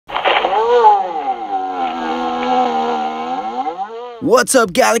What's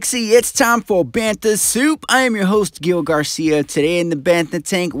up, Galaxy? It's time for Bantha Soup. I am your host, Gil Garcia. Today in the Bantha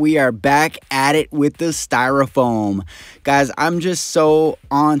tank, we are back at it with the Styrofoam. Guys, I'm just so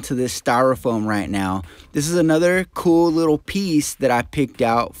on to this Styrofoam right now. This is another cool little piece that I picked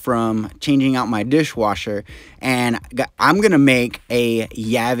out from changing out my dishwasher. And I'm going to make a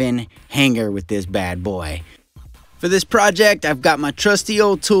Yavin hanger with this bad boy. For this project, I've got my trusty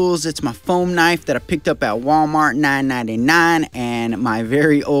old tools. It's my foam knife that I picked up at Walmart, $9.99, and my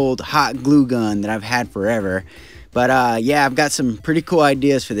very old hot glue gun that I've had forever. But yeah, I've got some pretty cool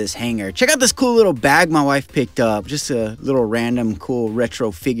ideas for this hanger. Check out this cool little bag my wife picked up. Just a little random cool retro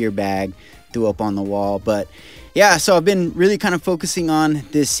figure bag threw up on the wall. But yeah, so I've been really kind of focusing on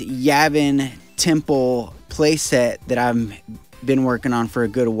this Yavin temple playset that I've been working on for a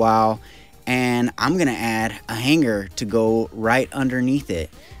good while. And I'm gonna add a hanger to go right underneath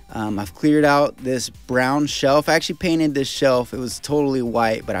it. I've cleared out this brown shelf. I actually painted this shelf. It was totally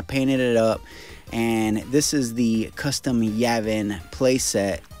white, but I painted it up. And this is the custom Yavin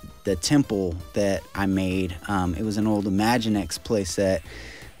playset, the temple that I made. It was an old Imaginext playset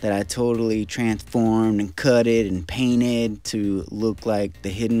that I totally transformed and cut it and painted to look like the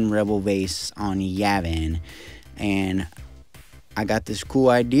hidden rebel vase on Yavin. And I got this cool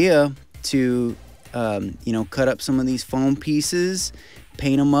idea to you know, cut up some of these foam pieces,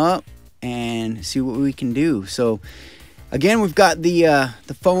 paint them up, and see what we can do. So again, we've got the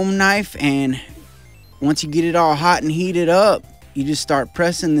foam knife, and once you get it all hot and heated up, you just start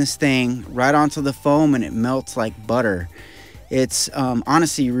pressing this thing right onto the foam, and it melts like butter. It's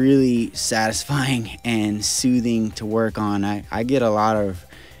honestly really satisfying and soothing to work on. I get a lot of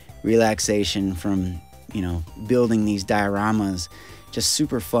relaxation from, you know, building these dioramas. Just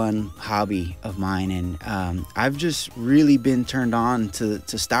super fun hobby of mine, and I've just really been turned on to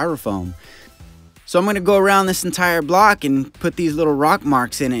Styrofoam. So I'm gonna go around this entire block and put these little rock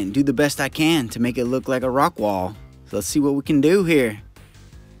marks in it and do the best I can to make it look like a rock wall. So let's see what we can do here.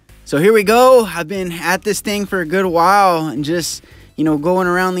 So here we go. I've been at this thing for a good while and just, you know, going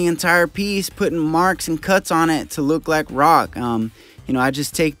around the entire piece, putting marks and cuts on it to look like rock. You know, I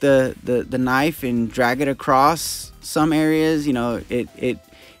just take the knife and drag it across some areas. You know, it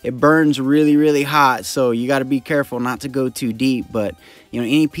burns really hot, so you got to be careful not to go too deep. But you know,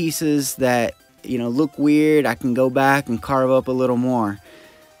 any pieces that, you know, look weird, I can go back and carve up a little more.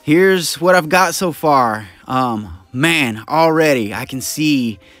 Here's what I've got so far. Man, already I can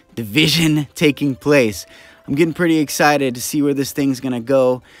see division taking place. I'm getting pretty excited to see where this thing's gonna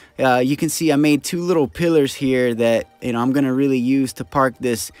go. You can see I made two little pillars here that, you know, I'm gonna really use to park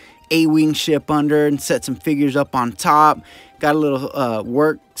this A-wing ship under and set some figures up on top. Got a little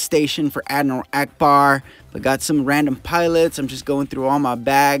workstation for Admiral Akbar, but got some random pilots. I'm just going through all my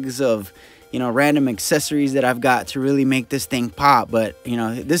bags of, you know, random accessories that I've got to really make this thing pop. But you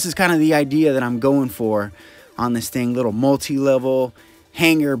know, this is kind of the idea that I'm going for on this thing. Little multi-level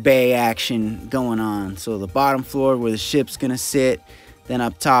hangar bay action going on. So the bottom floor where the ship's gonna sit, then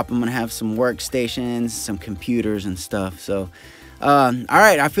up top I'm gonna have some workstations, some computers and stuff. So all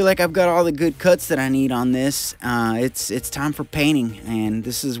right, I feel like I've got all the good cuts that I need on this. It's time for painting, and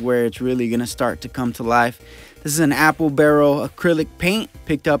this is where it's really gonna start to come to life. This is an apple barrel acrylic paint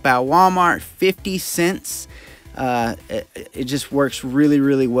picked up at Walmart, 50 cents. It just works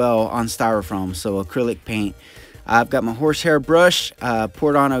really well on Styrofoam, so acrylic paint. I've got my horsehair brush,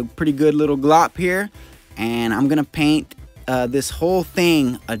 poured on a pretty good little glop here, and I'm gonna paint this whole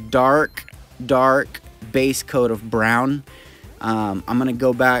thing a dark base coat of brown. I'm gonna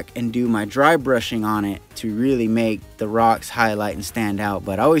go back and do my dry brushing on it to really make the rocks highlight and stand out,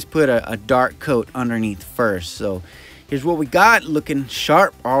 but I always put a dark coat underneath first. So here's what we got, looking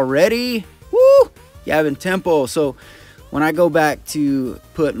sharp already. Woo! Yavin Temple. So when I go back to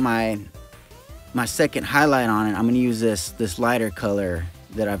put my second highlight on it, I'm gonna use this lighter color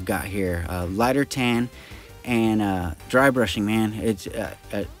that I've got here, lighter tan, and dry brushing, man.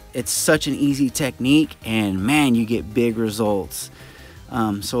 It's such an easy technique, and man, you get big results.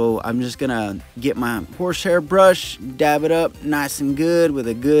 So I'm just gonna get my horsehair brush, dab it up nice and good with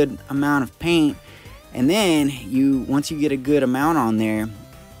a good amount of paint, and then once you get a good amount on there,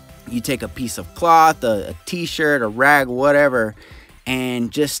 you take a piece of cloth, a t-shirt, a rag, whatever,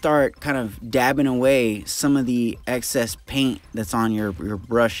 and just start kind of dabbing away some of the excess paint that's on your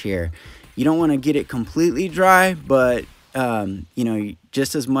brush here. You don't want to get it completely dry, but you know,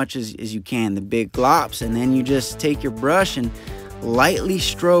 just as much as you can, the big glops, and then you just take your brush and lightly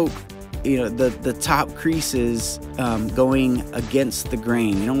stroke, you know, the top creases, going against the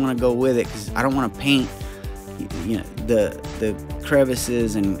grain. You don't want to go with it, because I don't want to paint, you know, the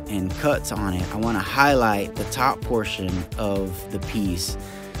crevices and cuts on it, I want to highlight the top portion of the piece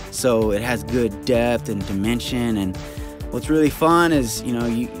so it has good depth and dimension. And what's really fun is, you know,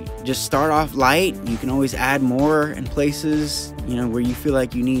 you just start off light. You can always add more in places, you know, where you feel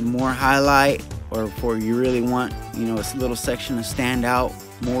like you need more highlight, or for you really want, you know, a little section to stand out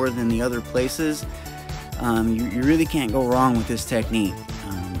more than the other places. You really can't go wrong with this technique.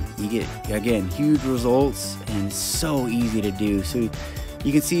 You get, again, huge results, and it's so easy to do. So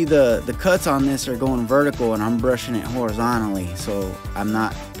you can see the cuts on this are going vertical, and I'm brushing it horizontally, so I'm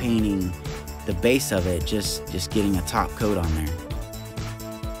not painting the base of it, just getting a top coat on there.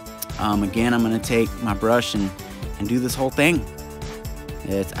 Again, I'm gonna take my brush and do this whole thing.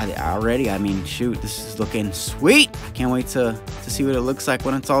 I mean, shoot, this is looking sweet. I can't wait to see what it looks like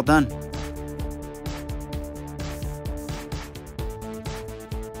when it's all done.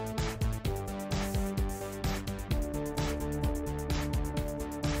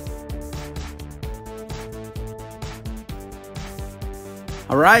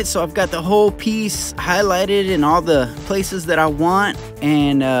 Alright, so I've got the whole piece highlighted in all the places that I want,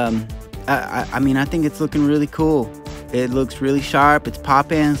 and I mean, I think it's looking really cool. It looks really sharp, it's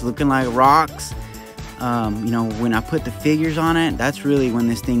popping, it's looking like rocks. You know, when I put the figures on it, that's really when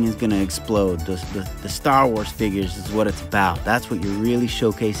this thing is gonna explode. The Star Wars figures is what it's about. That's what you're really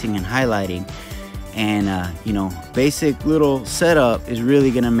showcasing and highlighting. And you know, basic little setup is really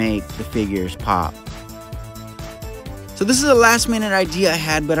gonna make the figures pop. So this is a last minute idea I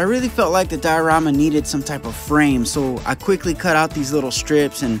had, but I really felt like the diorama needed some type of frame, so I quickly cut out these little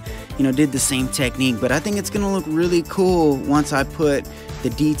strips and, you know, did the same technique. But I think it's gonna look really cool once I put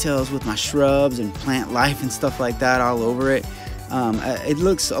the details with my shrubs and plant life and stuff like that all over it. It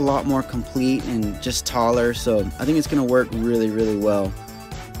looks a lot more complete and just taller, so I think it's gonna work really, really well.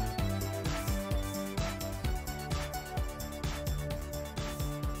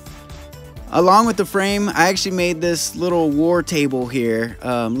 Along with the frame, I actually made this little war table here,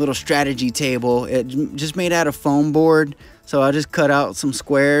 little strategy table. It just made out of foam board, so I just cut out some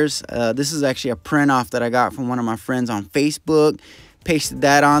squares. This is actually a print off that I got from one of my friends on Facebook. Pasted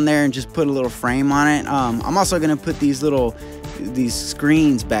that on there and just put a little frame on it. I'm also gonna put these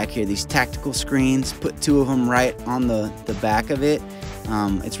screens back here, these tactical screens, put 2 of them right on the back of it.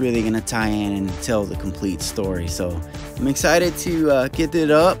 It's really gonna tie in and tell the complete story. So I'm excited to get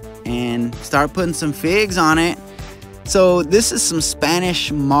it up and start putting some figs on it. So this is some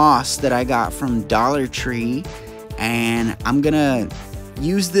Spanish moss that I got from Dollar Tree, and I'm gonna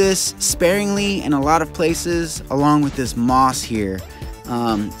use this sparingly in a lot of places along with this moss here.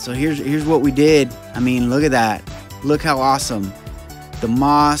 So here's what we did. I mean, look at that. Look how awesome. The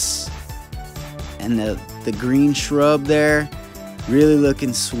moss and the green shrub there, really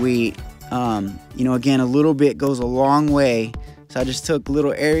looking sweet. You know, again, a little bit goes a long way. So I just took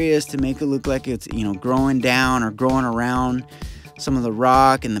little areas to make it look like it's, you know, growing down or growing around some of the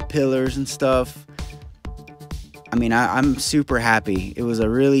rock and the pillars and stuff. I mean, I'm super happy. It was a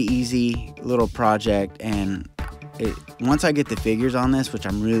really easy little project, and once I get the figures on this, which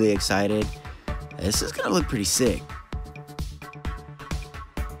I'm really excited, this is gonna look pretty sick.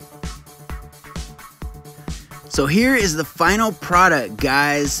 So here is the final product,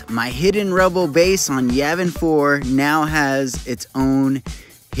 guys. My Hidden Rebel base on Yavin 4 now has its own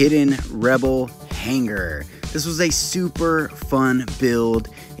Hidden Rebel hanger. This was a super fun build.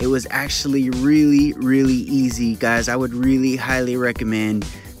 It was actually really, really easy, guys. I would really highly recommend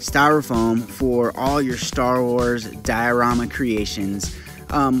Styrofoam for all your Star Wars diorama creations.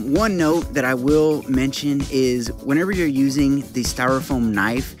 One note that I will mention is whenever you're using the Styrofoam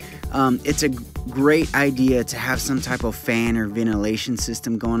knife, it's a great idea to have some type of fan or ventilation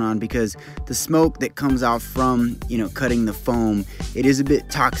system going on, because the smoke that comes out from, you know, cutting the foam, it is a bit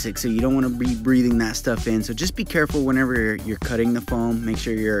toxic, so you don't want to be breathing that stuff in. So just be careful whenever you're cutting the foam. Make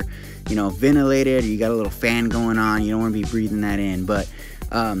sure you're, you know, ventilated, or you got a little fan going on. You don't want to be breathing that in. But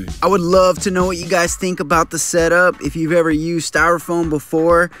I would love to know what you guys think about the setup. If you've ever used Styrofoam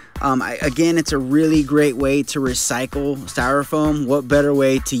before, again, it's a really great way to recycle Styrofoam. What better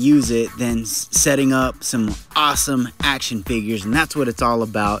way to use it than setting up some awesome action figures? And that's what it's all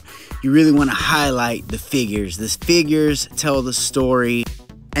about. You really want to highlight the figures. The figures tell the story.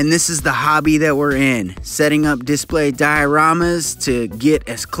 And this is the hobby that we're in, setting up display dioramas to get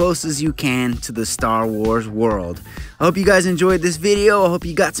as close as you can to the Star Wars world. I hope you guys enjoyed this video. I hope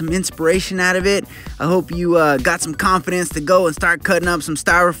you got some inspiration out of it. I hope you got some confidence to go and start cutting up some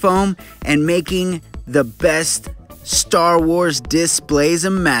Styrofoam and making the best Star Wars displays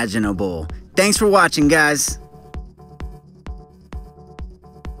imaginable. Thanks for watching, guys.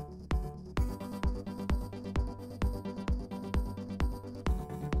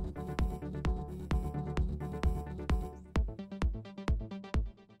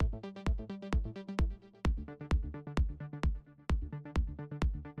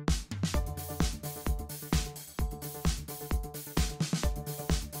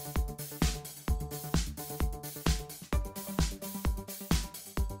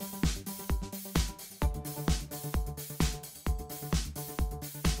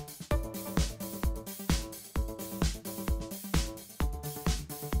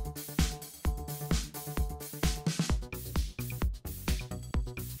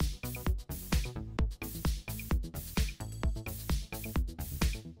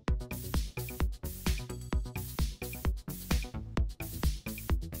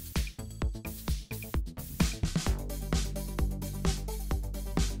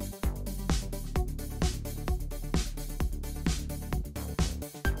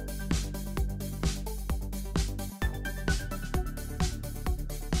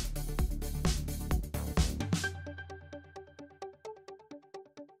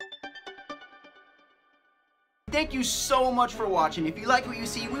 Thank you so much for watching. If you like what you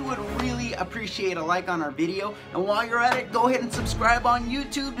see, we would really appreciate a like on our video. And while you're at it, go ahead and subscribe on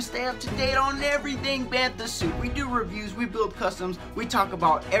YouTube to stay up to date on everything Bantha Soup. We do reviews, we build customs, we talk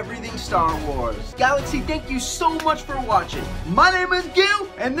about everything Star Wars. Galaxy, thank you so much for watching. My name is Gil,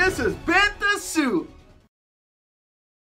 and this is Bantha Soup.